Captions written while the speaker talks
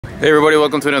Hey everybody,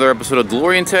 welcome to another episode of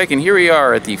DeLorean Tech, and here we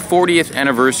are at the 40th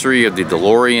anniversary of the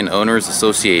DeLorean Owners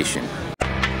Association.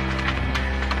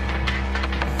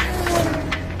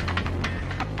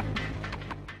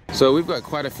 So we've got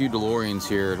quite a few DeLoreans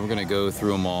here, and we're gonna go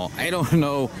through them all. I don't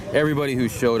know everybody who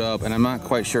showed up, and I'm not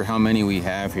quite sure how many we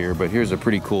have here, but here's a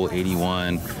pretty cool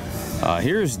 81.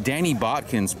 Here's Danny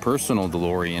Botkin's personal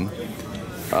DeLorean.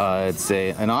 It's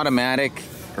an automatic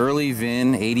early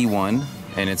VIN 81.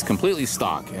 And it's completely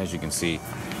stock, as you can see.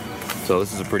 So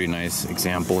this is a pretty nice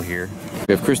example here.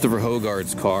 We have Christopher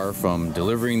Hogarth's car from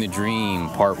Delivering the Dream,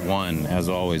 Part 1, as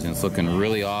always, and it's looking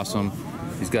really awesome.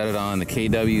 He's got it on the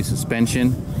KW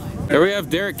suspension. There we have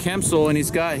Derek Kempsel, and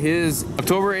he's got his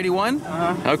October 81?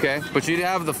 Okay, but you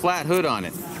have the flat hood on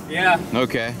it. Yeah.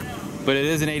 Okay, but it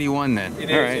is an 81 then. It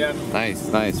is, all right. Yeah. Nice,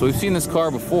 nice. So we've seen this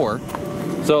car before.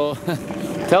 So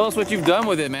tell us what you've done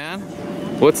with it, man.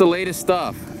 What's the latest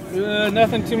stuff?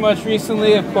 Nothing too much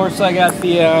recently. Of course, I got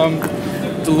the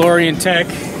DeLorean Tech.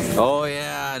 Oh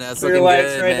yeah, that's clear looking lights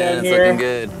good, right man. down It's here. looking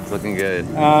good. It's looking good.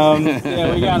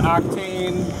 Yeah, we got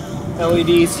octane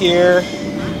LEDs here.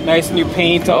 Nice new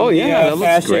paint on that the looks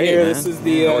fascia great, here. man. This is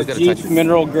the Jeep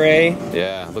Mineral Gray.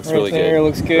 Yeah, looks right really there, good.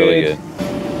 Looks good. Really good.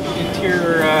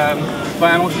 Interior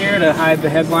vinyl here to hide the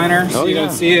headliner, so you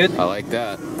don't see it. I like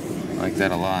that. I like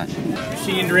that a lot.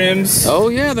 Machined rims. Oh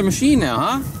yeah, the machine now,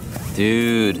 huh?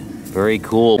 Dude. Very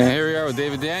cool. And here we are with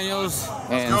David Daniels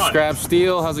and Scrap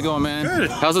Steel. How's it going, man?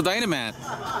 Good. How's the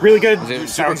Dynamat? Really good. Is it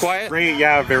super quiet? Great,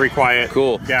 yeah, very quiet.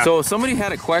 Cool. Yeah. So somebody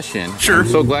had a question. Sure. I'm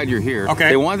so glad you're here. Okay.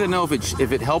 They wanted to know if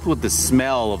it helped with the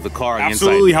smell of the car on the inside.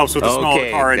 Absolutely helps with the smell of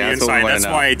the car on the inside. That's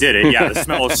why I did it. Yeah, the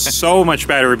smell is so much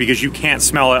better because you can't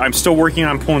smell it. I'm still working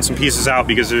on pulling some pieces out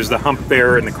because there's the hump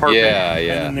there and the carpet. Yeah,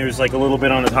 yeah. And then there's like a little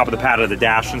bit on the top of the pad of the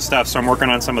dash and stuff. So I'm working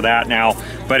on some of that now.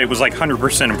 But it was like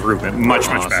 100% improvement. Much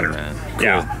better. Man. Cool.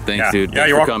 Yeah. Thanks, dude. Yeah, Thanks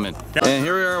you're for welcome. coming. Yeah. And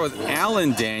here we are with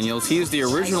Alan Daniels. He is the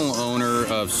original owner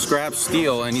of Scrap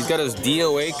Steel, and he's got his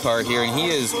DOA car here, and he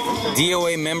is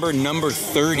DOA member number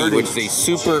 30, which is a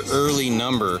super early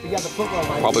number.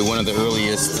 Probably one of the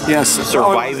earliest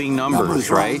surviving numbers,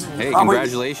 right? Hey,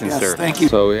 congratulations, sir. Thank you.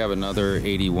 So we have another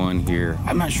 81 here.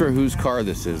 I'm not sure whose car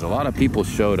this is. A lot of people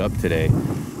showed up today.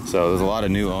 So there's a lot of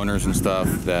new owners and stuff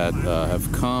that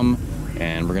have come,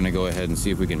 and we're gonna go ahead and see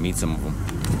if we can meet some of them.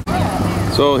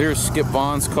 So here's Skip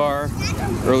Vaughn's car,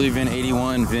 early VIN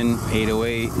 81, VIN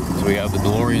 808. So we have the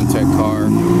DeLorean Tech car,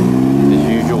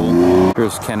 as usual.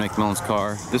 Here's Ken McMillen's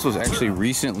car. This was actually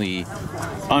recently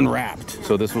unwrapped.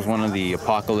 So this was one of the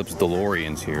Apocalypse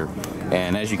DeLoreans here.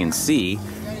 And as you can see,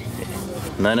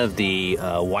 none of the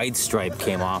white stripe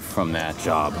came off from that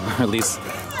job. At least,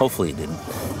 hopefully it didn't.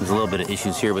 There's a little bit of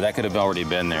issues here, but that could have already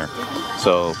been there.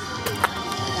 So,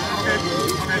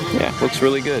 yeah, looks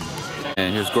really good.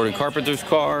 And here's Gordon Carpenter's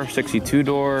car, 62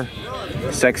 door,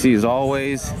 sexy as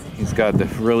always. He's got the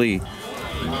really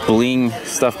bling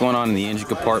stuff going on in the engine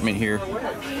compartment here.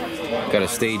 Got a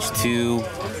stage 2,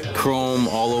 chrome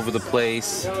all over the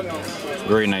place.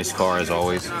 Very nice car as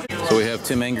always. So we have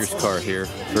Tim Enger's car here,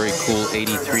 very cool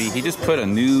 83. He just put a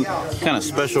new kind of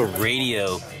special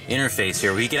radio interface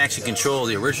here where you can actually control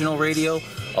the original radio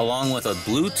along with a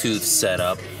Bluetooth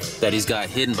setup that he's got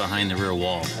hidden behind the rear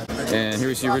wall. And here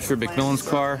we see Richard McMillen's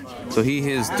car. So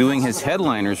he is doing his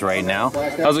headliners right now.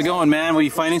 How's it going, man? Were you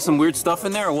finding some weird stuff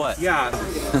in there or what? Yeah.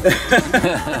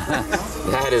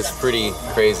 That is pretty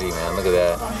crazy, man. Look at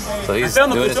that. So he's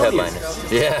doing his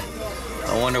headliners. Yeah.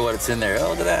 I wonder what's in there.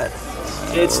 Oh, look at that.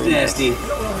 It's nasty.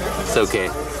 It's okay.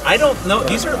 I don't know.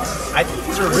 I think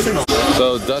these are original.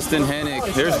 So Dustin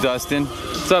Hennick, there's Dustin.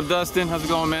 What's up, Dustin? How's it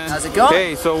going, man? How's it going?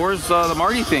 Hey, so where's the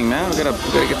Marty thing, man? We gotta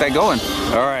get that going.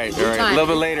 All right, a little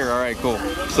bit later. All right, cool.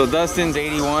 So Dustin's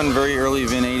 81, very early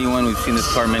VIN 81. We've seen this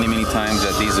car many times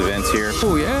at these events here.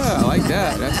 Oh yeah, I like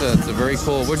that. That's a very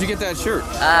cool. Where'd you get that shirt?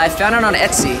 I found it on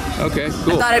Etsy. Okay,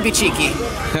 cool. I thought I'd be cheeky.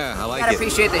 I like I it.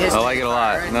 appreciate the history. I like it a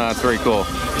lot. No, it's very cool.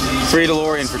 Free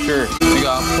DeLorean for sure. We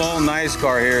got Paul Nigh's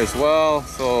car here as well.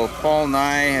 So Paul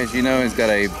Nigh, as you know, he's got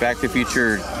a Back to the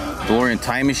Future DeLorean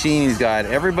Time Machine. He's got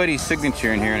everybody's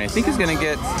signature in here, and I think he's gonna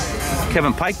get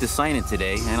Kevin Pike to sign it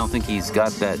today. I don't think he's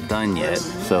got that done yet.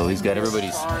 So he's got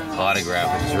everybody's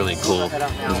autograph, which is really cool.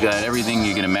 He's got everything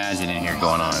you can imagine in here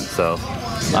going on. So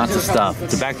lots of stuff.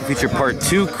 It's a Back to the Future Part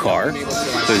 2 car.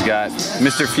 So he's got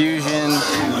Mr. Fusion,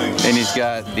 and he's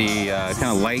got the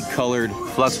kind of light colored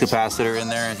flux capacitor in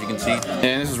there, as you can see.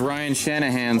 And this is Ryan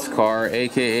Shanahan's car,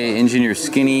 aka Engineer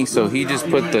Skinny. So he just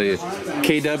put the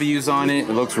KWs on it.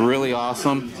 It looks really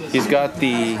awesome. He's got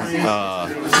the,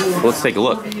 let's take a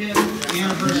look.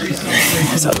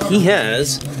 So he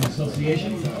has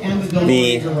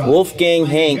the Wolfgang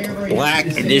Hank Black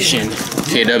Edition.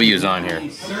 KW is on here.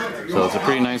 So it's a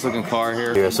pretty nice looking car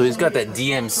here. Yeah, so he's got that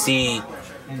DMC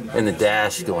in the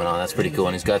dash going on. That's pretty cool.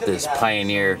 And he's got this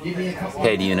Pioneer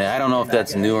head unit. I don't know if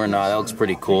that's new or not. That looks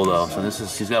pretty cool though. So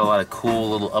he's got a lot of cool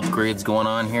little upgrades going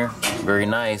on here. Very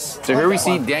nice. So here we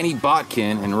see Danny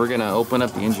Botkin, and we're gonna open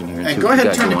up the engine here. And go ahead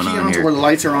and turn the key on to where the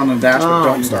lights are on the dash, but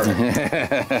don't start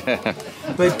it.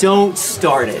 But don't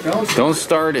start it. Don't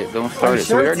start it. Don't start it.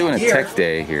 So we are doing a tech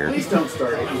day here. Please don't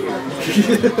start it.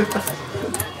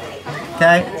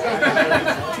 Okay.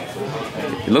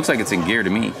 It looks like it's in gear to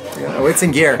me. Oh, it's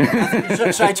in gear.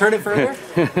 Should I turn it further?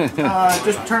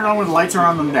 Just turn it on when the lights are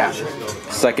on the dash.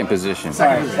 Second position.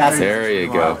 There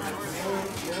you go.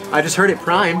 I just heard it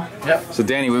prime. Yep. So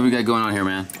Danny, what do we got going on here,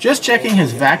 man? Just checking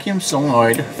his vacuum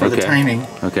solenoid for the timing.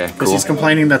 Okay, Because cool. he's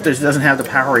complaining that this doesn't have the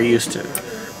power he used to.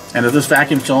 And if this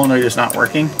vacuum solenoid is not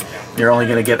working, you're only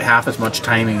going to get half as much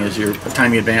timing as your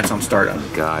time you advance on startup.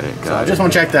 Got it, So I just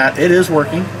want to check that. It is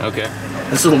working. Okay.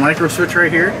 This little micro switch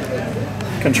right here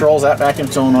controls that vacuum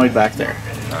solenoid back there.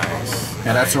 Nice.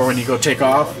 And that's where when you go take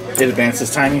off, it advances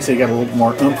timing so you got a little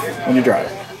more oomph when you drive.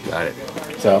 Got it.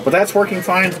 So, but that's working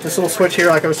fine. This little switch here,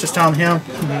 like I was just telling him,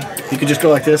 you can just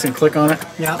go like this and click on it.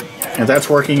 Yeah. And that's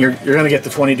working. You're going to get the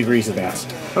 20 degrees advance.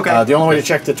 Okay. The only way to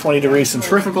check the 20 degrees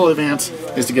centrifugal advance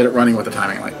is to get it running with the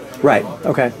timing light. Right.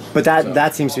 Okay. But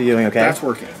that seems to be doing okay. That's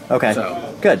working. Okay.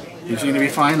 So good. you seem to be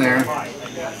fine there.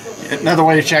 Another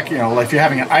way to check, like if you're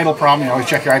having an idle problem, you always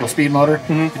check your idle speed motor.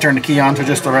 You turn the key on to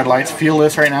just the red lights. Feel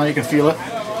this right now. You can feel it.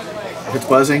 If it's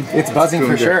buzzing. It's buzzing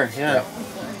for sure. Yeah.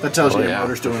 That tells you the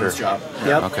motor's doing its job.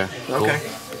 Yep. Okay. Cool. Okay.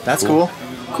 That's cool.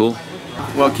 Cool.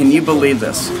 Well, can you believe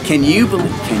this? Can you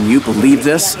believe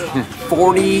this?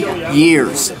 40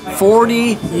 years. 40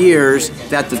 years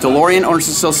that the DeLorean Owners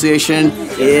Association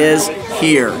is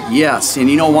here. Yes, and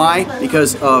you know why?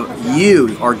 Because of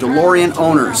you, our DeLorean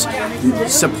owners,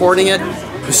 supporting it,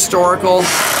 historical,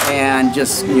 and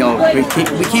just, we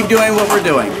keep doing what we're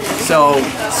doing. So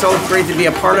great to be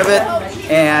a part of it.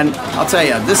 And I'll tell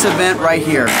you, this event right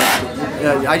here,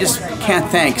 I just can't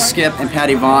thank Skip and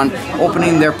Patty Vaughn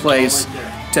opening their place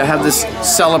to have this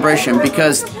celebration,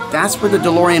 because that's where the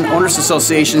DeLorean Owners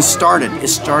Association started. It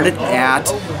started at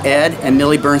Ed and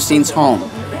Millie Bernstein's home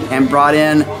and brought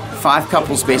in 5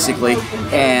 couples basically,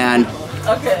 and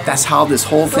that's how this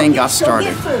whole thing got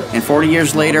started. And 40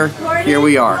 years later, here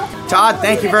we are. Todd,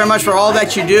 thank you very much for all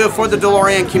that you do for the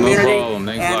DeLorean community. No problem.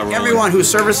 Thanks a lot, and Roland. everyone who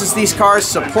services these cars,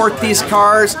 support these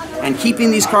cars, and keeping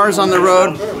these cars on the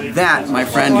road. That, my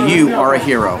friend, you are a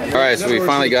hero. All right, so we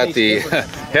finally got the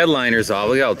headliners off.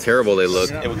 Look how terrible they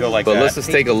look. It would go like But that. let's just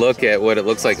take a look at what it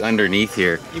looks like underneath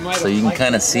here. So you can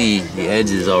kind of see the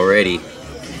edges already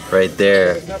right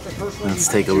there. Let's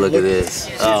take a look at this.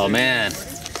 Oh, man.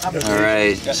 All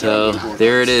right, so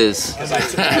there it is.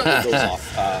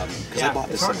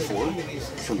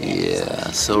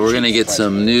 Yeah, so we're gonna get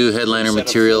some new headliner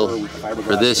material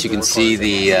for this. You can see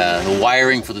the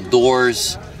wiring for the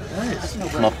doors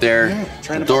come up there,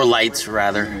 the door lights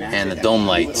rather, and the dome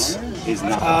lights through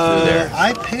there.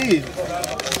 I paid.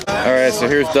 All right, so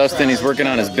here's Dustin. He's working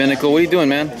on his binnacle. What are you doing,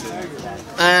 man?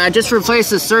 I just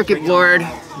replaced the circuit board,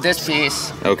 this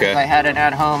piece. Okay. I had an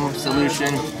at-home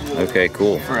solution Okay,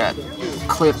 cool. for a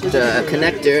clipped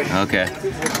connector, Okay.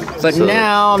 but So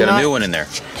now I'm got a not new one in there.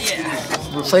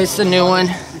 replace the new one.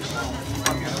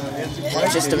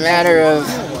 It's just a matter of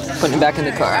putting it back in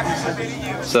the car.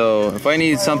 So if I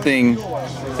need something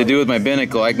to do with my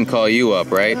binnacle, I can call you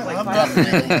up, right?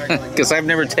 Because I've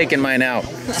never taken mine out.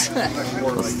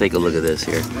 Let's take a look at this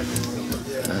here.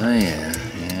 Oh yeah.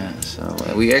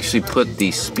 So we actually put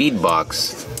the speed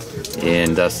box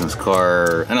in Dustin's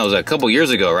car. I know it was a couple years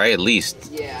ago, right? At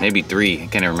least, maybe 3. I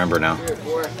can't even remember now.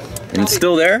 And it's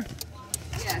still there?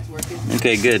 Yeah, it's working.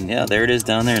 Okay, good. Yeah, there it is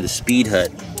down there, the speed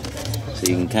hut. So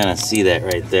you can kind of see that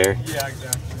right there.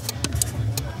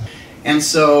 And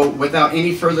so, without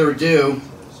any further ado,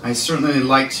 I certainly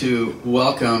like to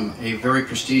welcome a very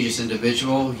prestigious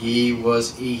individual. He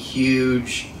was a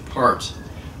huge part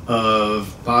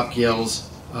of Bob Gale's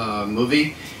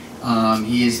movie.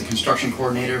 He is the construction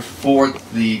coordinator for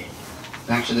the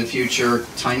Back to the Future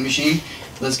Time Machine.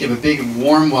 Let's give a big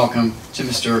warm welcome to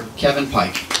Mr. Kevin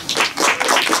Pike.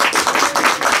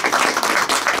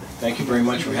 Thank you very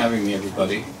much for having me,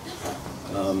 everybody.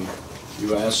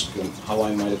 You asked how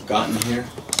I might have gotten here.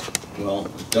 Well,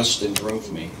 Dustin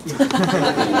drove me.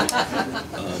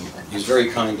 He's very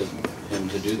kind of him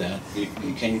to do that.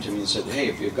 He came to me and said, hey,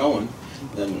 if you're going,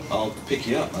 then I'll pick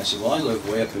you up. I said, well, I live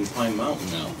way up in Pine Mountain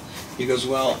now. He goes,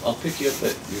 well, I'll pick you up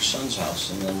at your son's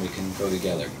house and then we can go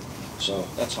together. So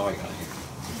that's how I got here.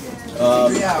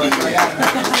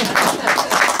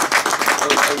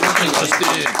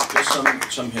 There's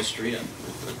some history, and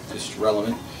it's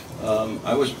relevant.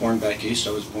 I was born back east.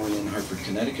 I was born in Hartford,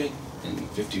 Connecticut in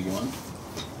 '51,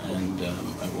 and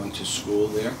I went to school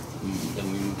there. And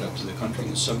then we moved up to the country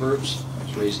in the suburbs. I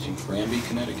was raised in Granby,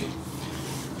 Connecticut,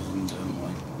 and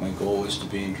my goal was to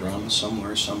be in drama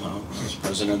somewhere, somehow. I was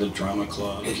president of the drama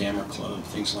club, camera club,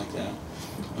 things like that.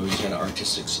 I always had an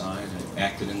artistic side. I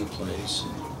acted in the plays,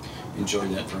 and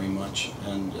enjoyed that very much.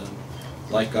 And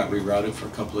life got rerouted for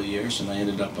a couple of years, and I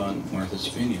ended up on Martha's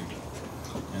Vineyard.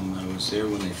 And I was there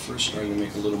when they first started to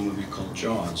make a little movie called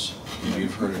Jaws. Maybe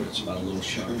you've heard of it. It's about a little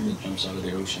shark that jumps out of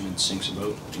the ocean and sinks a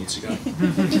boat and eats a guy.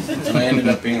 And I ended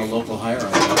up being a local hire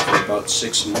on that for about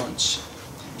 6 months,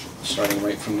 starting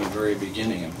right from the very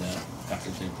beginning of that,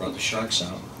 after they brought the sharks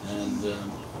out. And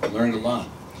I learned a lot.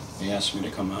 They asked me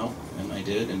to come out, and I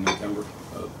did in November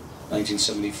of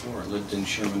 1974. I lived in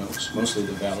Sherman Oaks, mostly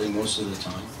the Valley, most of the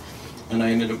time. And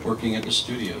I ended up working at the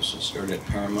studios. I started at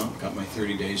Paramount, got my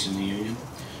 30 days in the union,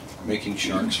 making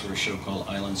sharks for a show called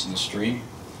Islands in the Stream.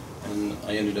 And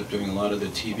I ended up doing a lot of the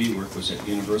TV work, was at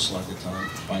Universal at the time,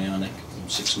 Bionic, and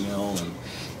 6 Mil, and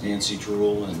Nancy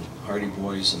Drool, and Hardy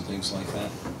Boys, and things like that.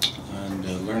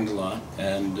 And learned a lot,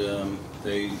 and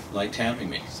they liked having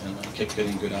me, and I kept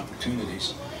getting good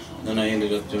opportunities. And then I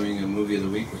ended up doing a movie of the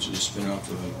week, which is a spin-off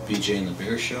of a BJ and the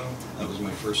Bear show. That was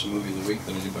my first movie of the week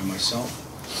that I did by myself.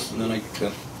 And then I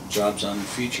got jobs on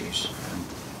features,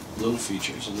 and little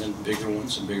features, and then bigger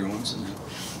ones and bigger ones, and then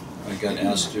I got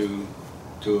asked to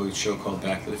do a show called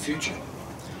Back to the Future.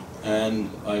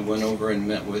 And I went over and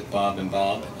met with Bob and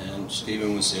Bob, and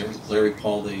Steven was there. Larry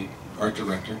Paul, the art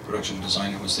director, production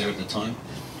designer, was there at the time.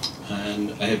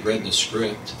 And I had read the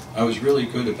script. I was really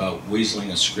good about weaseling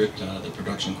a script out of the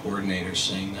production coordinator,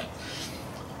 saying that,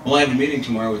 well, I have a meeting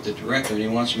tomorrow with the director, and he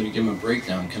wants me to give him a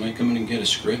breakdown. Can I come in and get a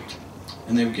script?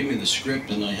 And they would give me the script,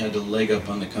 and I had a leg up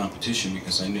on the competition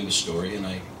because I knew the story, and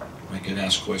I could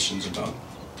ask questions about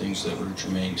things that were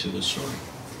germane to the story.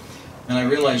 And I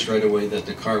realized right away that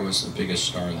the car was the biggest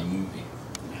star of the movie.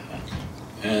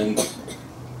 And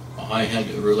I had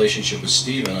a relationship with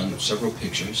Steven on several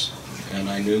pictures, and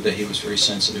I knew that he was very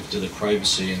sensitive to the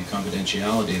privacy and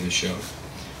confidentiality of the show.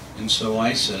 And so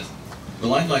I said,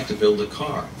 well, I'd like to build a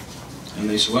car. And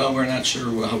they said, well, we're not sure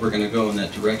how we're going to go in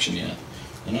that direction yet.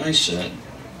 And I said,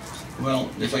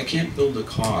 well, if I can't build a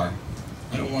car,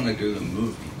 I don't want to do the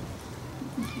movie.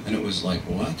 And it was like,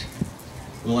 what?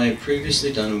 Well, I had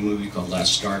previously done a movie called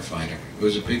Last Starfighter. It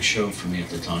was a big show for me at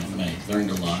the time, and I learned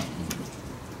a lot.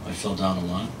 I fell down a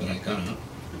lot, but I got up.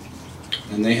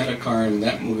 And they had a car in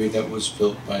that movie that was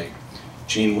built by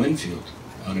Gene Winfield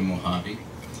out in Mojave.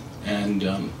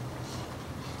 And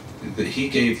he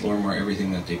gave Lorimer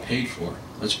everything that they paid for.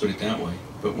 Let's put it that way.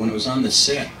 But when it was on the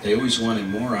set, they always wanted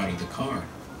more out of the car.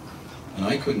 And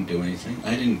I couldn't do anything.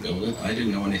 I didn't build it. I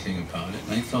didn't know anything about it.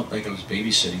 And I felt like I was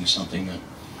babysitting something that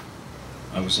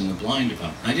I was in the blind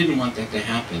about. I didn't want that to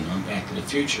happen on Back to the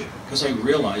Future, because I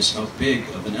realized how big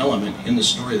of an element in the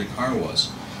story the car was.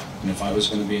 And if I was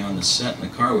going to be on the set and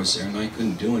the car was there and I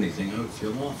couldn't do anything, I would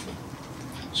feel awful.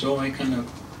 So I kind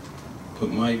of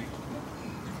put my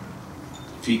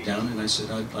feet down and I said,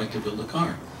 I'd like to build a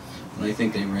car. And I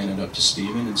think they ran it up to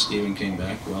Steven, and Steven came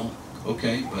back, well,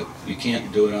 okay, but you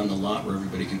can't do it on the lot where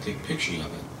everybody can take pictures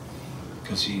of it.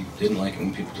 Because he didn't like it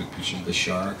when people took pictures of the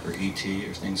shark or E.T.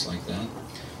 or things like that.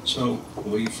 So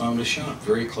we found a shop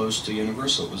very close to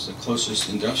Universal. It was the closest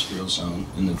industrial zone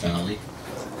in the valley,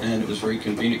 and it was very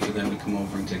convenient for them to come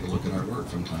over and take a look at our work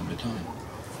from time to time.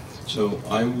 So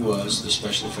I was the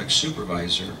special effects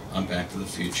supervisor on Back to the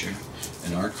Future,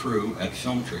 and our crew at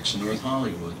Film Tricks in North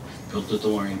Hollywood built the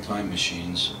DeLorean Time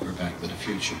Machines for Back to the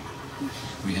Future.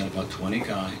 We had about 20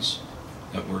 guys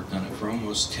that worked on it for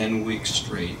almost 10 weeks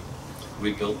straight.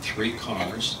 We built 3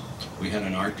 cars. We had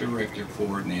an art director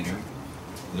coordinator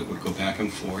that would go back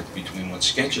and forth between what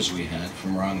sketches we had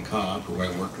from Ron Cobb, who I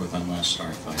worked with on Last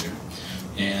Starfighter,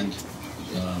 and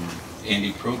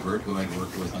Andy Probert, who I'd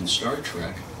worked with on Star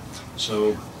Trek.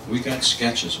 So we got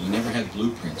sketches. We never had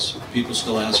blueprints. People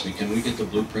still ask me, can we get the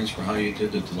blueprints for how you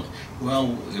did it?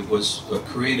 Well, it was a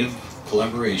creative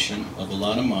collaboration of a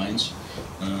lot of minds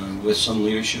with some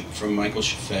leadership from Michael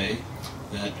Chaffee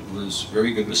that was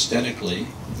very good aesthetically,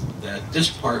 that this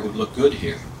part would look good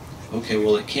here. Okay,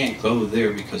 well, it can't go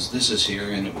there because this is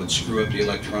here and it would screw up the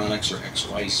electronics or X,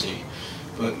 Y, Z.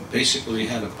 But basically we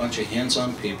had a bunch of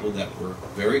hands-on people that were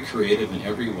very creative in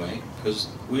every way, because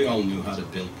we all knew how to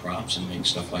build props and make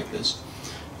stuff like this.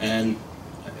 And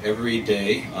every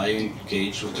day I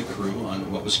engaged with the crew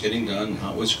on what was getting done,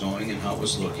 how it was going, and how it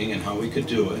was looking, and how we could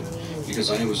do it,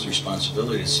 because I was the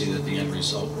responsibility to see that the end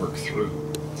result worked through.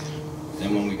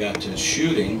 Then when we got to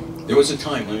shooting, there was a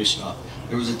time, let me stop.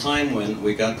 There was a time when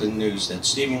we got the news that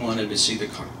Stephen wanted to see the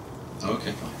car.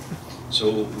 Okay, fine.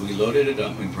 So we loaded it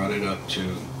up, we brought it up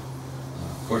to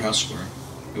Courthouse Square.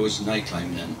 It was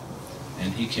nighttime then,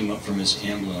 and he came up from his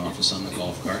Amblin office on the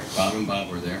golf cart. Bob and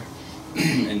Bob were there,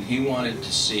 and he wanted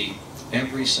to see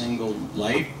every single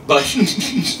light, button,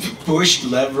 push,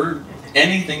 lever,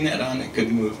 anything that on it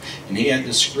could move. And he had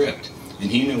the script,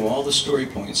 and he knew all the story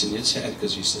points in his head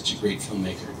because he's such a great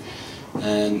filmmaker.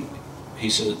 And he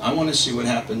said, I want to see what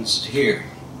happens here.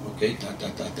 Okay, dot,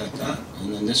 dot, dot, dot, dot.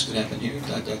 And then this could happen here,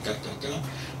 dot, dot, dot, dot, dot.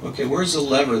 Okay, where's the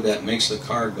lever that makes the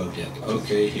car go dead?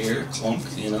 Okay, here, clunk,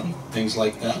 you know, things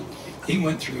like that. He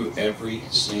went through every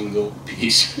single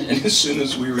piece, and as soon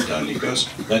as we were done, he goes,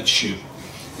 let's shoot.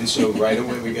 And so right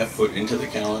away we got put into the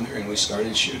calendar, and we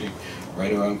started shooting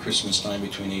right around Christmas time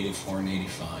between 84 and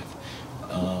 85.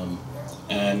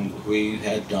 And we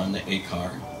had done the A car,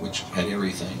 which had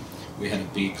everything. We had a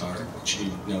B car, which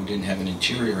didn't have an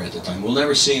interior at the time. We'll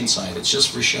never see inside. It's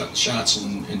just for shots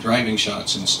and driving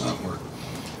shots and stunt work.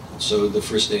 So the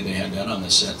first day they had that on the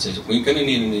set, they said, we're going to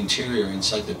need an interior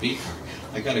inside the B car.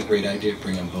 I got a great idea,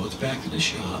 bring them both back to the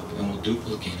shop and we'll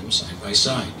duplicate them side by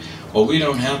side. Well, we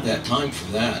don't have that time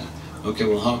for that. Okay,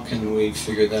 well, how can we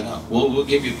figure that out? Well, we'll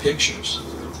give you pictures.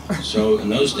 So in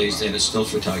those days, they had a still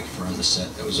photographer on the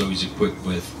set that was always equipped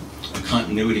with a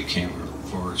continuity camera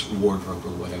for his wardrobe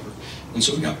or whatever. And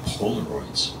so we got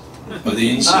Polaroids of the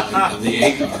inside of the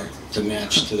A car to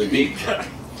match to the B car.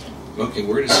 Okay,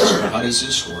 where does this go? How does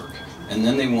this work? And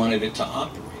then they wanted it to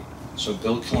operate. So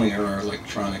Bill Killinger, our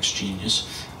electronics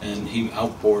genius, and he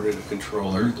outboarded a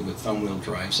controller with thumb wheel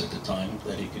drives at the time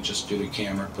that he could just do the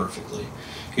camera perfectly.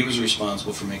 He was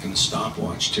responsible for making the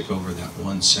stopwatch tick over that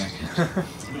 1 second.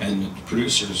 And the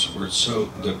producers were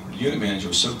the unit manager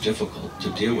was so difficult to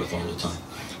deal with all the time.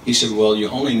 He said, well, you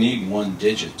only need 1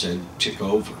 digit to tick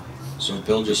over. So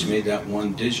Bill just made that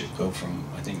 1 digit go from,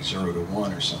 I think, 0 to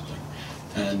 1 or something.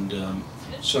 And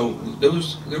so there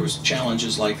was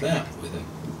challenges like that with it.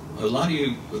 A lot of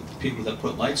you people that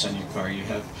put lights on your car, you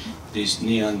have these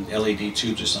neon LED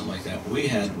tubes or something like that. We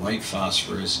had white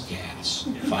phosphorus gas,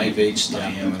 5/8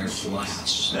 diameter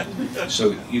glass.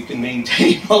 So you can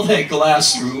maintain all that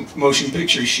glass through motion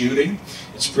picture shooting.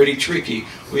 It's pretty tricky.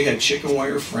 We had chicken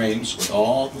wire frames with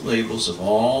all the labels of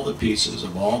all the pieces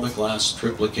of all the glass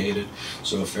triplicated.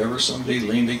 So if ever somebody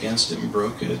leaned against it and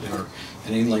broke it or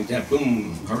anything like that,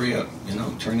 boom, hurry up,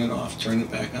 turn it off, turn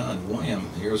it back on, wham,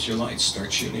 here's your lights,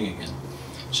 start shooting again.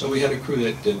 So we had a crew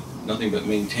that did nothing but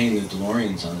maintain the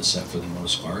DeLoreans on the set for the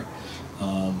most part.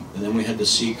 And then we had the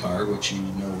C car, which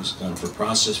was done for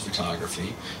process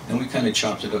photography, and we kind of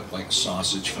chopped it up like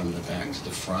sausage from the back to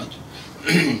the front.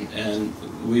 And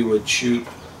we would shoot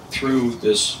through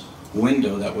this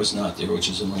window that was not there, which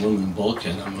is an aluminum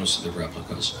bulkhead on most of the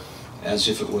replicas, as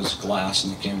if it was glass,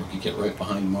 and the camera could get right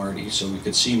behind Marty, so we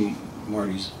could see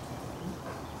Marty's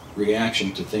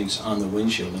reaction to things on the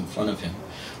windshield in front of him.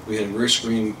 We had a rear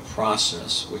screen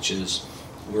process, which is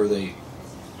where they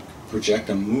project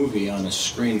a movie on a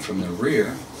screen from the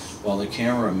rear while the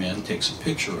cameraman takes a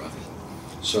picture of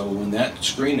it. So when that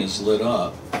screen is lit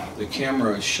up, the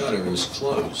camera shutter is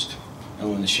closed.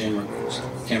 And when the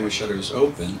camera shutter is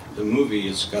open, the movie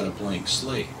has got a blank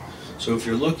slate. So if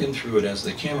you're looking through it as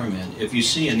the cameraman, if you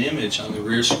see an image on the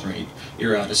rear screen,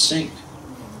 you're out of sync.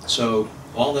 So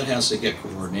all that has to get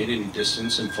coordinated in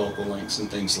distance and focal lengths and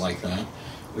things like that.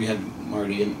 We had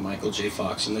Marty and Michael J.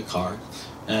 Fox in the car,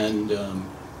 and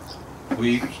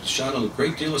we shot a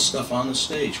great deal of stuff on the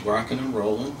stage, rocking and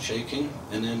rolling, shaking,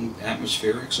 and then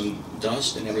atmospherics and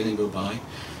dust and everything go by.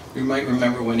 You might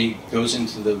remember when he goes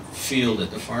into the field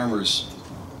at the farmer's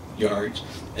yard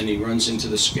and he runs into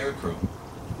the scarecrow.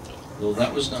 Well,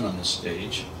 that was done on the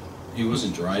stage. He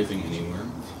wasn't driving anywhere.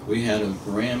 We had a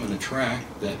ram and a track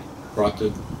that brought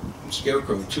the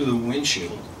scarecrow to the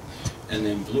windshield and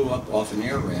then blew up off an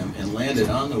air ram and landed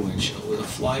on the windshield with a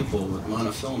fly pole with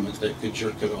monofilament that could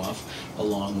jerk it off,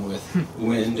 along with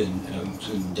wind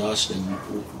and dust and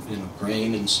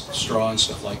grain and straw and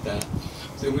stuff like that.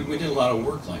 So we did a lot of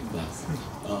work like that.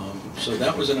 So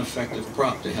that was an effective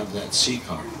prop to have that C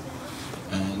car,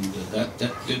 and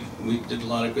we did a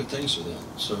lot of good things with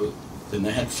that. So then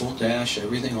they had full dash,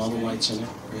 everything, all the lights in it,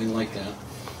 everything like that.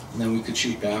 And then we could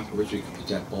shoot backwards. We could put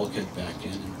that bulkhead back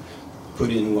in and put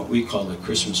in what we call a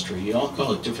Christmas tree. You all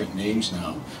call it different names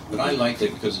now, but I liked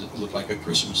it because it looked like a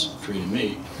Christmas tree to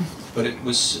me. But it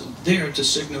was there to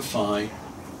signify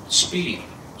speed.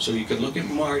 So you could look at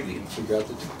Marty and figure out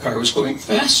that the car was going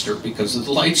faster because of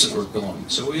the lights that were glowing.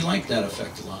 So we liked that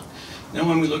effect a lot. Then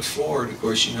when we looked forward, of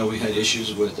course, you know, we had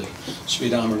issues with the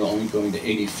speedometer only going to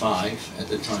 85. At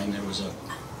the time, there was a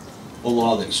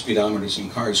law that speedometers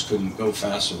in cars couldn't go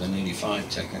faster than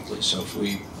 85 technically. So if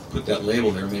we put that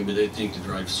label there, maybe they'd think to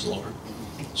drive slower.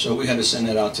 So we had to send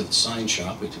that out to the sign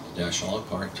shop. We took the dash all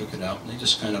apart, took it out, and they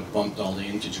just kind of bumped all the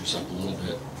integers up a little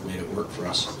bit, made it work for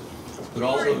us. But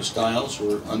all those dials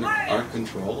were under our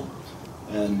control,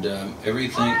 and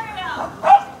everything.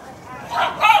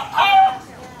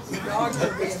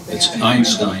 It's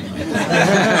Einstein, I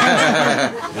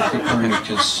think.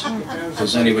 Copernicus.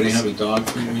 Does anybody have a dog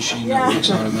food machine that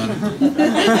works automatically?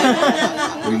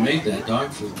 We made that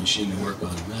dog food machine to work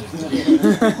automatically.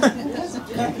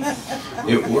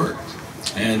 It worked.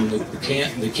 And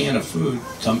the can of food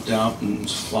dumped out and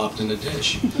flopped in the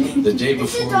dish. The day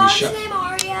before we shut.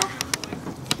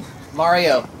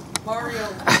 Mario.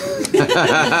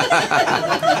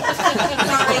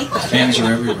 Fans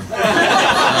are everywhere.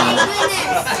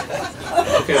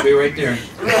 Okay, I'll be right there.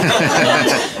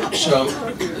 So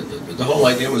the whole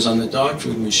idea was on the dog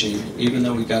food machine, even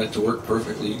though we got it to work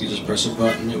perfectly, you could just press a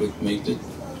button, it would make the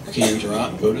can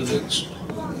drop, go to the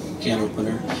can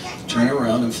opener, turn it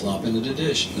around and flop into the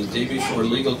dish. And the day before,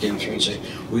 legal came through and say,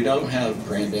 we don't have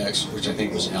Brand X, which I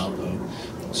think was Alpo,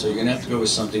 so you're going to have to go with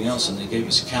something else. And they gave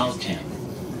us Cal-Can.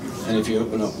 And if you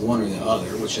open up one or the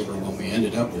other, whichever one we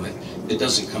ended up with, it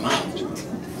doesn't come out.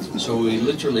 So we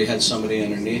literally had somebody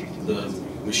underneath the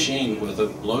machine with a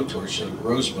blowtorch, a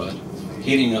rosebud,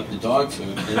 heating up the dog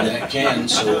food in that can,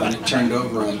 so when it turned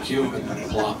over on cue, it would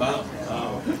plop out.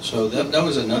 So that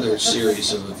was another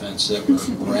series of events that were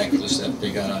miraculous that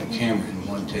they got on camera in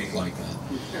one take like that.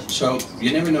 So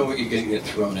you never know what you're going to get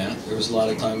thrown at. There was a lot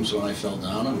of times when I fell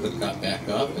down and got back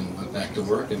up and went back to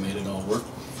work and made it all work.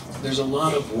 There's a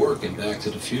lot of work in Back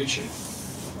to the Future,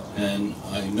 and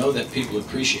I know that people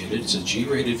appreciate it. It's a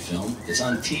G-rated film. It's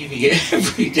on TV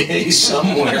every day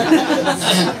somewhere.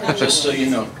 Just so you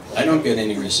know, I don't get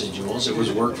any residuals. It was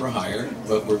work for hire,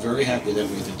 but we're very happy that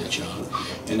we did the job.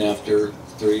 And after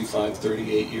 35,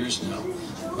 38 years now,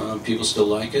 people still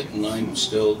like it, and I'm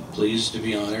still pleased to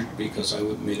be honored because I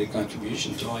made a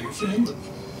contribution to all your family.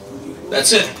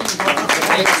 That's it.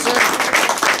 Thank you, sir.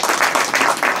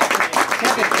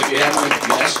 If you have any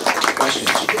questions.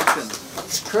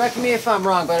 Correct me if I'm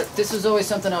wrong, but this is always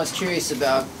something I was curious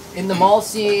about. In the mall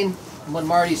scene, when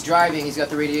Marty's driving, he's got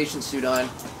the radiation suit on.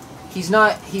 There's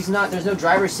no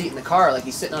driver's seat in the car, like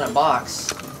he's sitting on a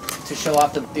box to show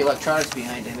off the electronics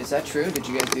behind him. Is that true? Did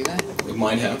you guys do that? We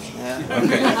might have. Yeah.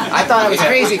 Okay. I thought it was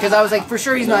crazy because I was like, for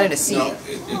sure he's not in a seat. No,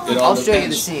 it all I'll show you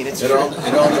the depends. scene. It's It true. all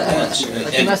depends.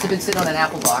 Like he must have been sitting on an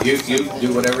apple box. You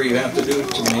do whatever you have to do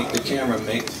to make the camera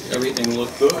make everything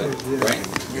look good, right?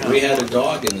 We had a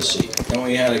dog in the seat, and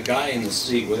we had a guy in the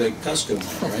seat with a costume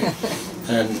on, right?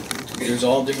 And there's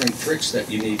all different tricks that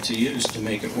you need to use to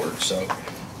make it work, so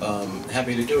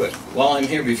happy to do it. While I'm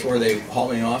here, before they haul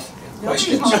me off,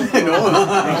 questions?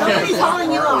 Nobody's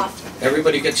hauling you off.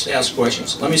 Everybody gets to ask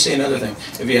questions. Let me say another thing.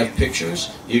 If you have pictures,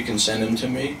 you can send them to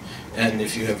me. And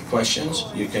if you have questions,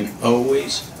 you can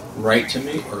always write to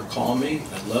me or call me.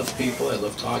 I love people. I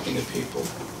love talking to people.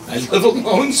 I live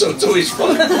alone, so it's always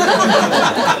fun.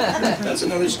 That's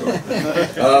another story.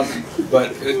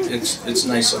 But it's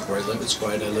nice up where I live. It's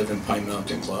quiet. I live in Pine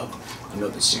Mountain Club. I'm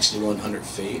up at 6,100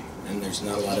 feet, and there's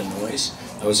not a lot of noise.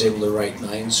 I was able to write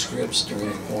 9 scripts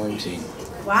during quarantine.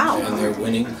 Wow. And they're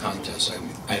winning contests.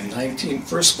 I have 19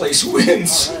 first place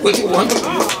wins with one of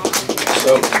them.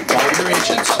 So, call your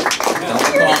agents. Don't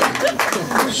call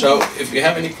them. So, if you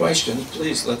have any questions,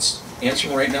 please, let's answer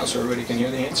them right now so everybody can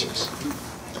hear the answers.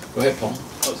 Go ahead, Paul.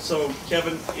 Oh, so,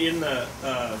 Kevin, in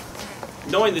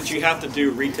knowing that you have to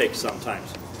do retakes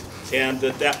sometimes, and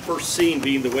that first scene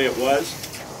being the way it was,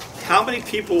 how many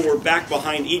people were back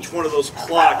behind each one of those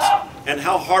clocks, and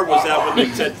how hard was that when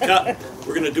they said, cut,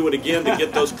 we're going to do it again to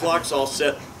get those clocks all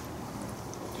set?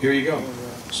 Here you go.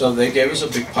 So they gave us a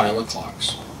big pile of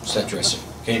clocks, set dressing.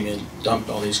 Came in, dumped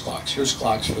all these clocks. Here's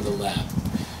clocks for the lab.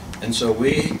 And so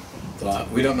we thought,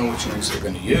 we don't know which ones they're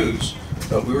going to use,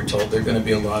 but we were told they're going to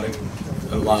be a lot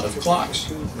of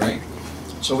clocks, right?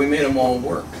 So we made them all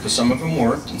work, because some of them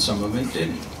worked and some of them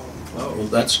didn't. Oh, well,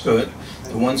 that's good.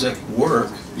 The ones that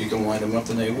work, you can wind them up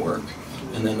and they work.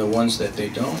 And then the ones that they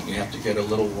don't, you have to get a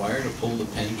little wire to pull the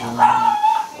pendulum,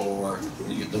 or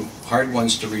the hard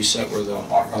ones to reset were the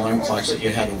alarm clocks that you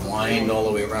had to wind all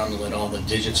the way around and let all the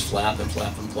digits flap and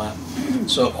flap and flap.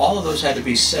 So all of those had to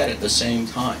be set at the same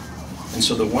time. And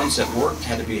so the ones that worked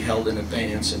had to be held in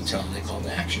abeyance until they called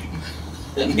action.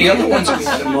 And the other ones we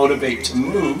had to motivate to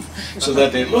move so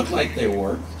that they looked like they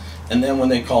worked. And then when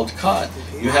they called cut,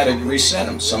 you had to reset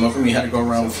them. Some of them you had to go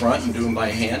around front and do them by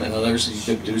hand, and others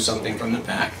you could do something from the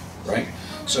back, right?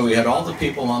 So we had all the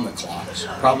people on the clocks,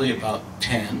 probably about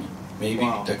 10, maybe,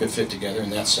 that could fit together in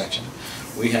that section.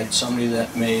 We had somebody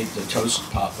that made the toast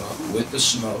pop up with the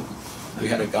smoke. We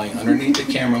had a guy underneath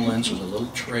the camera lens with a little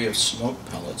tray of smoke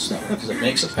pellets, because it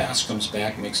makes a pass, comes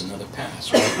back, makes another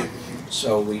pass, right?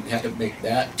 So we had to make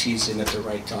that teasing at the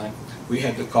right time. We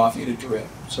had the coffee to drip,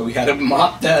 so we had to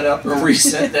mop that up and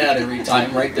reset that every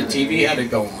time, right? The TV had to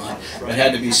go on. It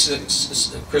had to be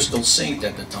crystal synced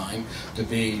at the time to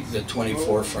be the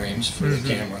 24 frames for the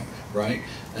camera, right?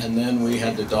 And then we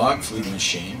had the dog food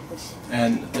machine,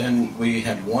 and then we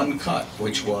had one cut,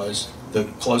 which was the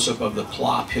close-up of the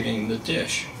plop hitting the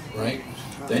dish, right?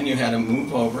 Then you had to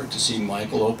move over to see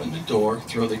Michael open the door,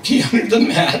 throw the key under the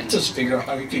mat to figure out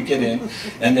how he could get in,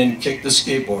 and then kick the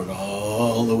skateboard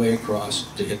all the way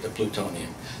across to hit the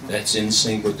plutonium. That's in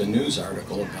sync with the news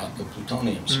article about the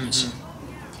plutonium's missing.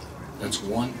 That's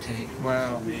one take.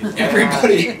 Wow.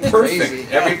 Everybody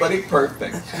perfect. Everybody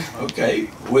perfect. Okay,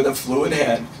 with a fluid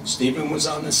head. Stephen was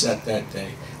on the set that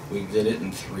day. We did it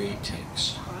in 3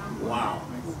 takes. Wow.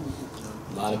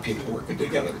 A lot of people working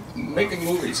together, making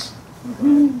movies.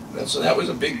 So that was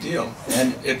a big deal.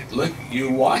 And look,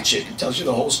 you watch it, it tells you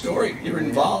the whole story. You're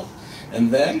involved.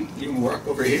 And then you walk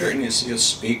over here and you see a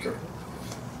speaker.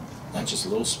 Not just a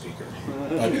little speaker,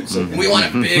 but we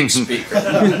want a big speaker.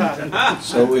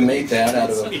 So we made that out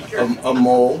of a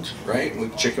mold, right,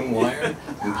 with chicken wire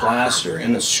and plaster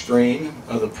and a screen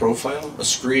of the profile, a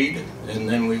screed, and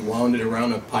then we wound it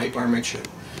around a pipe armature.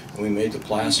 We made the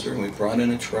plaster and we brought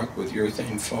in a truck with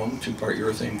urethane foam, 2-part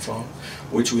urethane foam,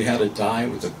 which we had to dye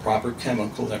with the proper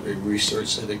chemical that we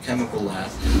researched at a chemical lab,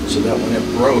 so that when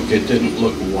it broke, it didn't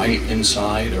look white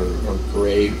inside or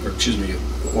gray, or excuse me,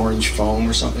 orange foam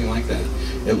or something like that.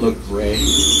 It looked gray.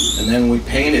 And then we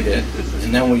painted it,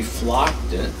 and then we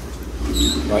flocked it,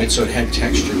 right, so it had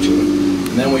texture to it.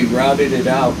 And then we routed it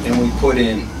out and we put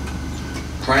in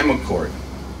Primacord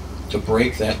to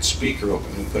break that speaker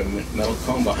open. We put a metal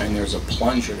cone behind there as a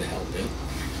plunger to help it.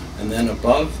 And then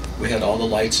above, we had all the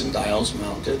lights and dials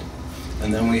mounted.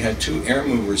 And then we had 2 air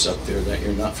movers up there that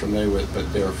you're not familiar with,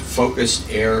 but they're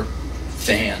focused air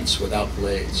fans without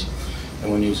blades.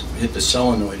 And when you hit the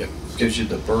solenoid, it gives you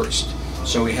the burst.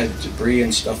 So we had debris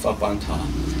and stuff up on top.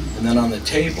 And then on the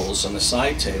tables, on the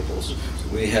side tables,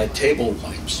 we had table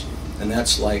wipes. And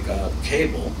that's like a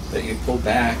cable that you pull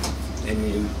back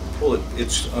and you pull it,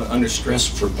 it's under stress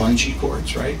for bungee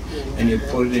cords, right? And you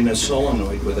put it in a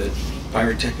solenoid with a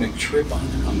pyrotechnic trip on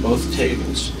it, on both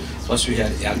tables. Plus we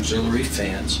had auxiliary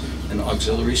fans and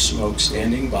auxiliary smoke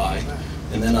standing by.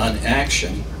 And then on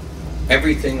action,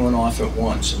 everything went off at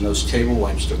once, and those table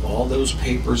wipes took all those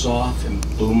papers off and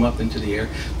blew them up into the air.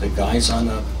 The guy's on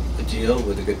a deal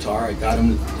with a guitar. I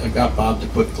got Bob to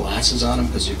put glasses on him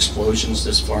because the explosion's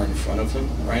this far in front of him,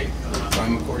 right?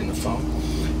 I'm recording the phone.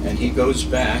 And he goes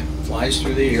back, flies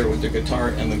through the air with the guitar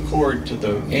and the cord to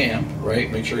the amp,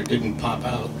 right? Make sure it didn't pop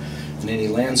out. And then he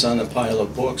lands on the pile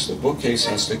of books. The bookcase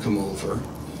has to come over,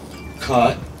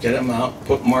 cut, get him out,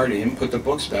 put Marty in, put the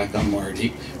books back on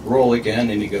Marty, roll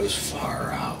again, and he goes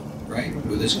far out, right?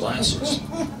 With his glasses,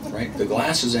 right? The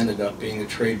glasses ended up being the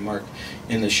trademark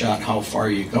in the shot, How Far Are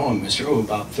You Going, Mister? Oh,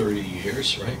 about 30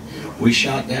 years, right? We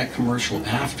shot that commercial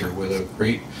after with a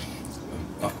great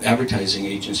advertising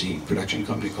agency, production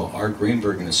company called R.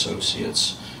 Greenberg and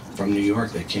Associates from New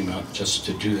York that came out just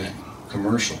to do that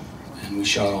commercial. And we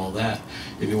shot all that.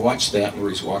 If you watch that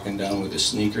where he's walking down with his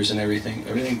sneakers and everything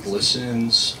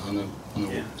glistens on the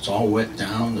it's all wet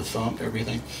down, the thump,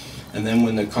 everything. And then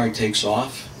when the car takes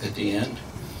off at the end,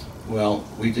 well,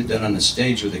 we did that on the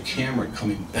stage with a camera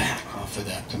coming back off of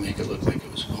that to make it look like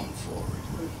it was going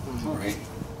forward, right?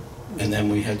 And then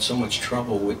we had so much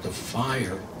trouble with the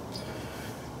fire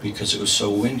because it was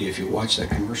so windy. If you watch that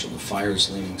commercial, the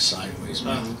fire's leaning sideways,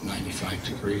 95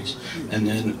 degrees, and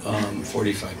then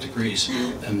 45 degrees.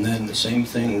 And then the same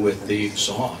thing with the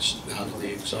exhaust, out of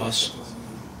the exhaust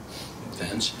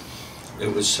vents.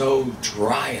 It was so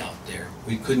dry out there,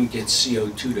 we couldn't get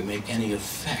CO2 to make any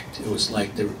effect. It was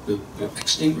like the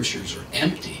extinguishers are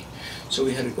empty. So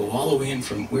we had to go all the way in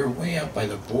from, we were way up by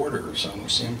the border or somewhere,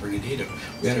 San Bernardino.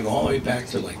 We had to go all the way back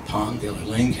to like Palmdale or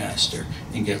Lancaster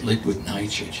and get liquid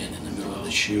nitrogen in the middle of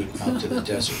the shoot out to the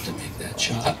desert to make that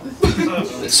shot.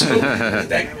 So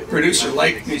that producer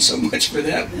liked me so much for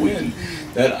that win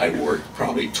that I worked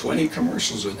probably 20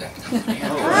 commercials with that company.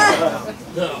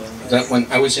 That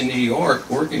when I was in New York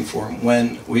working for him,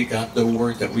 when we got the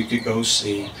word that we could go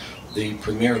see the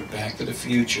premiere of Back to the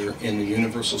Future in the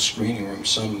Universal Screening Room,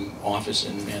 some office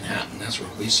in Manhattan. That's where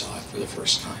we saw it for the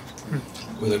first time,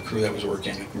 with a crew that was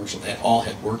working on a commercial. They all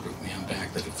had worked with me on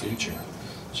Back to the Future,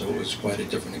 so it was quite a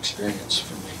different experience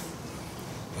for me.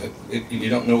 But you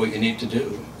don't know what you need to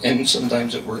do, and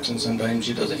sometimes it works, and sometimes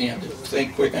it doesn't. You have to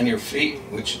think quick on your feet,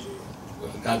 which,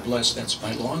 God bless, that's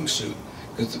my long suit,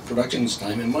 because the production is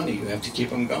time and money. You have to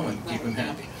keep them going, keep them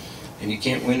happy. And you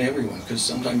can't win everyone, because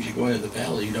sometimes you go into the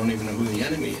valley, you don't even know who the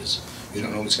enemy is. You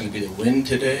don't know if it's going to be the wind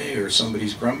today, or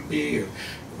somebody's grumpy, or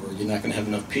you're not going to have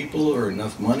enough people, or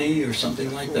enough money, or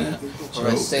something like that. Or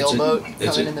a sailboat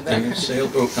coming in the back. A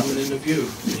sailboat coming into view,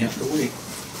 and you have to wait.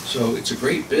 So it's a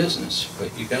great business,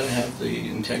 but you got to have the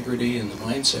integrity and the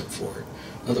mindset for it.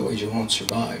 Otherwise, you won't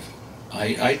survive.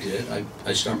 I did.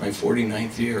 I start my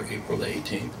 49th year, April the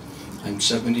 18th. I'm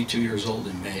 72 years old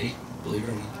in May, believe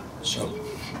it or not. So,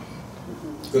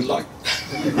 good luck.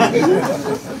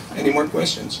 Any more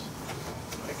questions?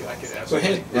 I could ask. Go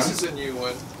ahead. This is a new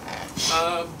one.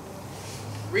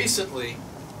 Recently,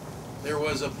 there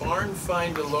was a barn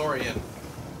find DeLorean.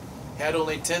 Had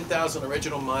only 10,000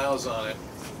 original miles on it.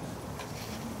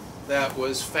 That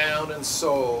was found and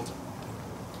sold.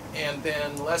 And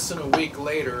then less than a week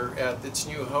later, at its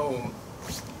new home,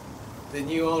 the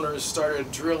new owners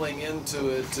started drilling into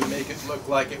it to make it look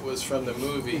like it was from the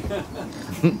movie.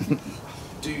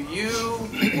 Do you,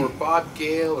 or Bob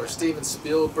Gale, or Steven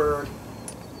Spielberg,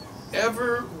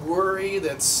 ever worry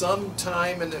that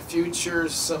sometime in the future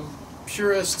some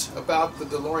purist about the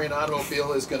DeLorean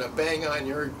automobile is going to bang on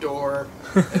your door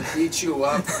and beat you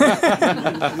up for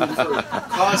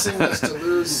causing us to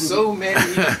lose so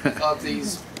many of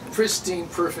these pristine,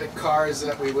 perfect cars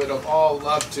that we would have all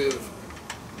loved to have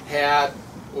had,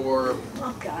 or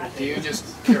do you just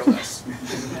care less?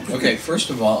 Okay, first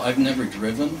of all, I've never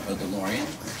driven a DeLorean.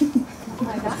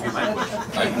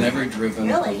 I've never driven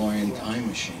a DeLorean Time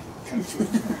Machine.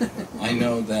 I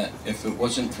know that if it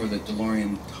wasn't for the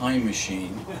DeLorean Time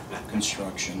Machine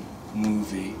construction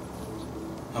movie,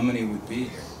 how many would be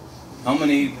here? How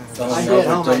many fell in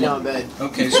love with DeLoreans?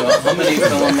 Okay, so how many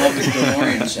fell in love with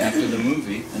DeLoreans after the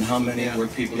movie, and how many were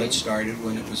people that started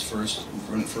when it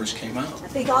first came out? I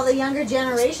think all the younger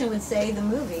generation would say the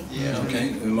movie. Yeah.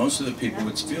 Okay, and most of the people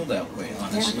would feel that way,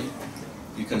 honestly. Yeah.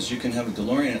 Because you can have a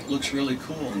DeLorean, it looks really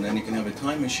cool, and then you can have a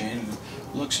time machine that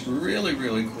looks really,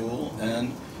 really cool,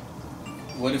 and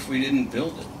what if we didn't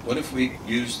build it? What if we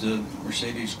used the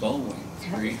Mercedes Gullwing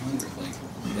 300, like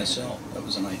SL? That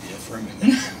was an idea for a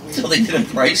minute, until they did a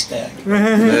price tag.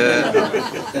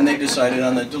 Then they decided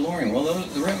on the DeLorean. Well,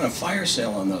 they're having a fire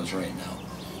sale on those right now.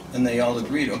 And they all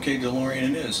agreed, okay, DeLorean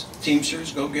it is.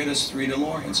 Teamsters, go get us 3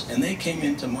 DeLoreans. And they came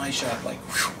into my shop like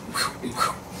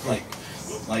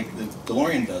the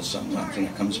DeLorean does sometimes when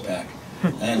it comes back.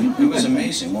 And it was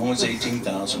amazing. One was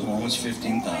 18,000, one was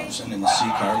 15,000, and the C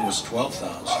car was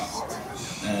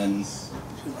 12,000. And so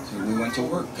we went to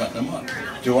work cutting them up.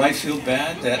 Do I feel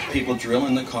bad that people drill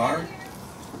in the car?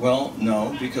 Well,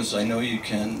 no, because I know you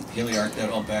can heliarc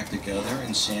that all back together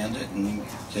and sand it and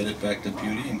get it back to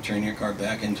beauty and turn your car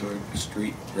back into a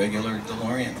street regular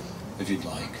DeLorean, if you'd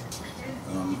like.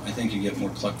 I think you get more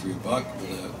cluck for your buck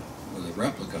with a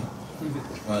replica,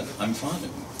 but I'm fond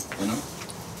of them, you know?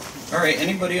 All right,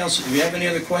 anybody else? If you have any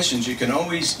other questions, you can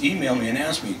always email me and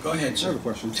ask me. Go ahead, sir. I have a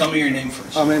question. Tell me your name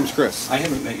first. My name's Chris. I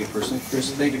haven't met you personally. Chris,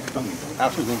 thank you for coming.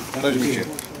 Absolutely. Pleasure to meet you.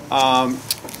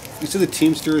 You said the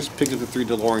Teamsters picked up the 3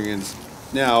 DeLoreans.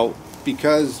 Now,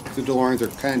 because the DeLoreans are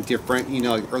kind of different, you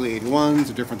know, like early 81s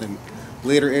are different than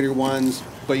later 81s,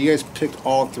 but you guys picked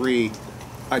all 3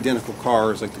 identical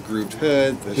cars, like the grooved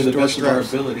hood, the to the best of our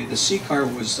straps. ability. The C car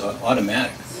was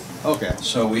automatic. Okay.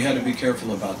 So we had to be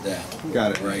careful about that.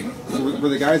 Got it. Right. So were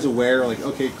the guys aware, like,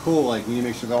 okay, cool, like, we need to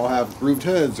make sure they all have grooved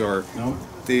hoods, or no?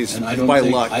 These, and I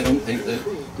don't think that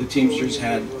the Teamsters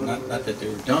had, not that they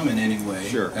were dumb in any way.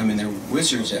 Sure. I mean, they're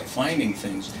wizards at finding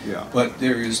things. Yeah. But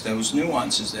there is those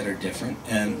nuances that are different.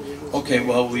 And, okay,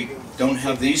 well, we don't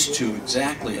have these 2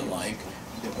 exactly alike,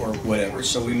 or whatever,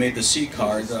 so we made the C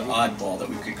car the oddball that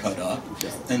we could cut up,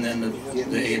 and then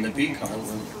the A and the B car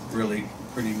were really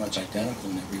pretty much identical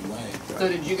in every way. So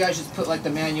did you guys just put like the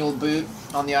manual boot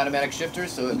on the automatic shifter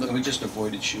so it looked... We just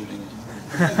avoided shooting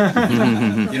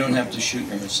it. You don't have to shoot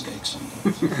your mistakes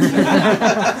sometimes.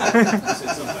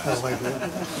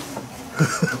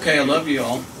 Okay, I love you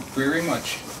all very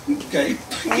much. Okay,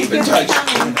 keep in touch.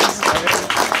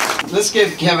 Let's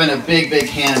give Kevin a big, big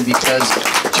hand, because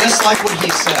just like what he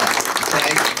said,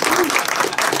 okay,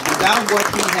 without what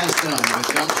he has done with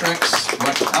film tricks,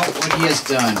 without what he has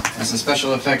done as a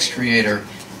special effects creator,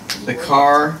 the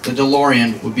car, the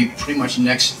DeLorean, would be pretty much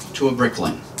next to a brick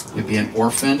lane. It'd be an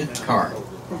orphaned car.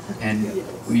 And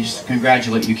we just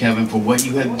congratulate you, Kevin, for what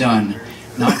you have done,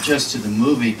 not just to the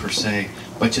movie per se,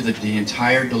 but to the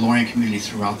entire DeLorean community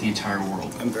throughout the entire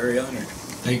world. I'm very honored.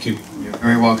 Thank you. You're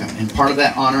very welcome. And part of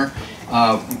that honor,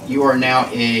 you are now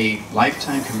a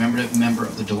lifetime commemorative member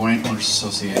of the DeLorean Owners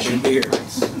Association. Here.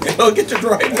 I'll get to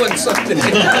drive one someday.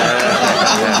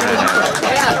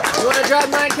 Yeah, you want to drive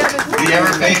mine, Kevin? The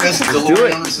ever famous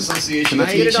DeLorean Owners Association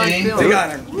keychain.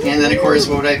 And then, of course,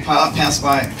 what I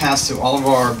pass to all of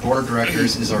our board of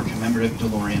directors is our commemorative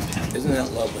DeLorean pen. Isn't that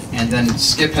lovely? And then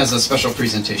Skip has a special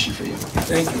presentation for you.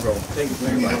 Thank you, Roland. Thank you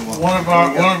very much. One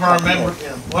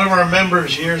of our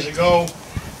members years ago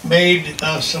made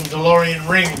some DeLorean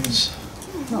rings.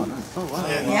 Oh, wow.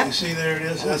 And you see there it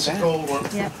is. That's a gold one.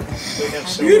 Yep. We have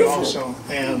silver also,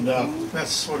 and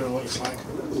that's what it looks like.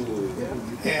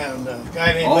 And a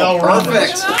guy named Mel Roland.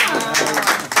 Perfect.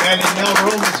 Guy named Mel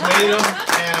Roland's made them,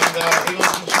 and he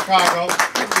lives in Chicago.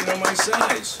 You know my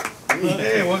size.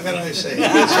 Hey, what can I say? Hey,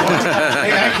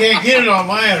 I can't get it on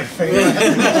my other finger.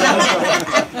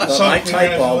 Well, I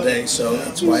type all day, so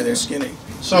that's why they're skinny.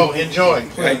 So enjoy.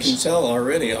 I can tell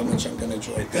already how much I'm going to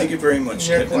enjoy. Thank you very much,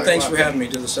 Skip, and thanks for having me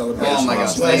to the celebration. Oh my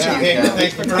gosh, Thank you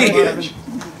very much.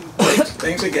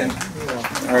 Thanks again.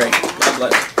 All right, God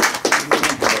bless.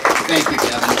 Thank you,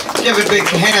 Kevin. Give a big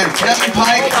hand, Kevin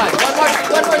Pike. Hold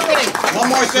on, one more thing. One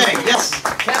more thing, yes.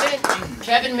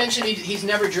 Kevin mentioned he's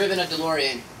never driven a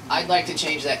DeLorean. I'd like to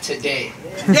change that today.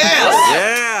 Yes!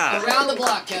 Yeah! Around the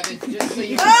block, Kevin. Just so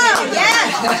you can Oh,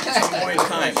 yes! Some more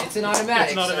time. It's an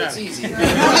automatic, so it's easy.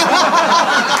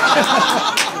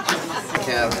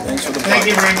 Thanks for the Thank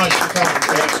you very much for coming.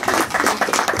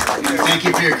 Thank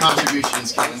you for your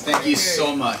contributions, Kevin. Thank you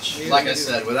so much. Like I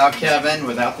said, without Kevin,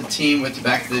 without the team with the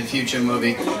Back to the Future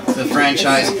movie, the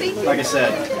franchise, like I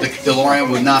said, the DeLorean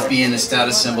would not be in the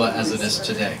status symbol as it is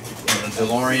today. The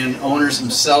DeLorean owners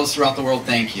themselves throughout the world,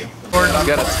 thank you. We've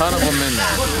got a ton of them in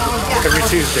there. Every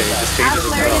Tuesday, just changes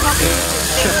it.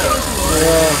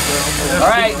 All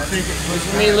right, who's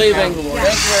me leaving? Thank you,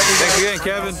 everybody. Thanks again,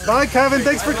 Kevin. Bye, Kevin.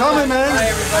 Thanks for coming, man. Bye,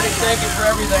 everybody. Thank you for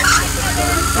everything.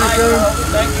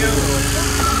 Thank you.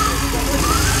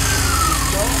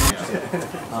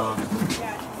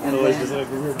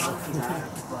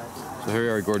 So here we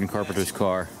are at Gordon Carpenter's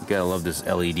car. You gotta love this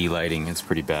LED lighting. It's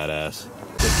pretty badass.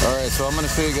 All right, so I'm gonna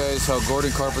show you guys how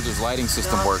Gordon Carpenter's lighting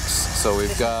system works. So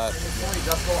we've got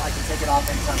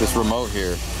this remote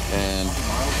here, and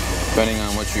depending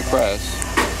on what you press,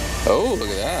 oh, look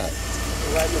at that.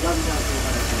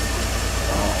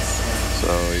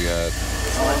 So you got,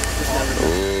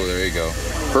 oh, there you go.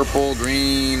 Purple,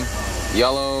 green,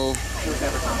 yellow,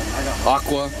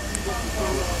 aqua.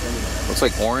 Looks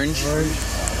like orange.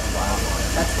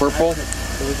 Purple,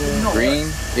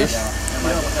 green-ish.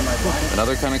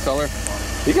 Another kind of color.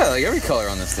 You got like every color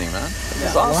on this thing, man. This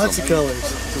is awesome. Lots of colors.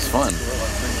 This is fun.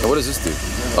 So what does this do?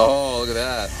 Oh, look at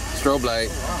that. Strobe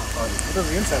light.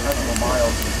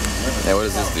 Yeah, what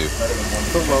does this do?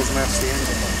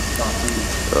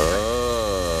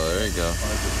 Oh, there you go.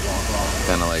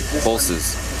 Kind of like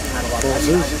pulses.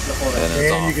 And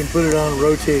it's off. You can put it on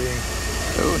rotating.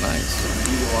 Oh, nice.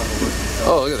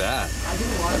 Oh, look at that.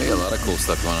 They got a lot of cool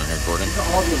stuff going on here, Gordon. Look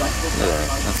at that.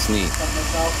 That's neat.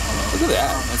 Look at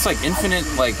that. It's like infinite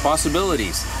like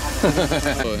possibilities.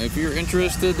 So if you're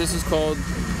interested, this is called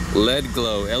LED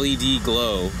glow, LED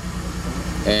glow.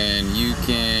 And you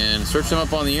can search them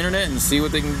up on the internet and see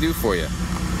what they can do for you.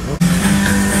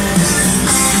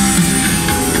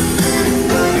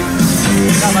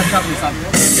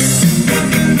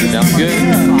 Sounds good?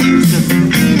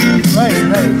 Right.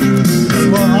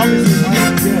 Well, obviously,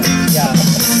 mine's good. Yeah.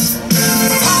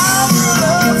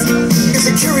 It's a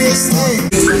curious thing.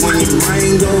 When your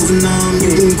brain goes numb, you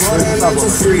can call that mental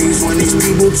freeze. When these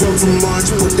people talk too much,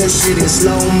 put that shit in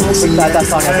slow motion. That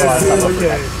song has a lot of stuff.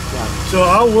 Okay. So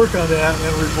I'll work on that and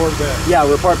then report back. Yeah,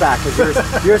 report back,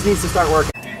 because yours needs to start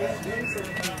working.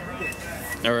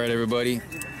 All right, everybody.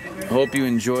 Hope you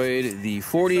enjoyed the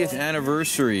 40th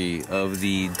anniversary of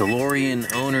the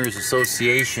DeLorean Owners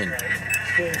Association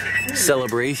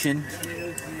celebration.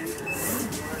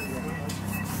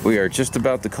 We are just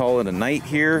about to call it a night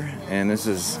here, and this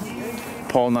is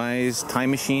Paul Nigh's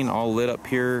time machine all lit up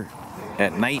here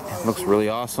at night. Looks really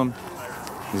awesome.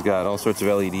 He's got all sorts of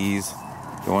LEDs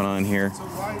going on here.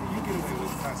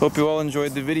 Hope you all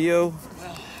enjoyed the video,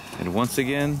 and once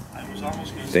again,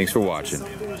 thanks for watching.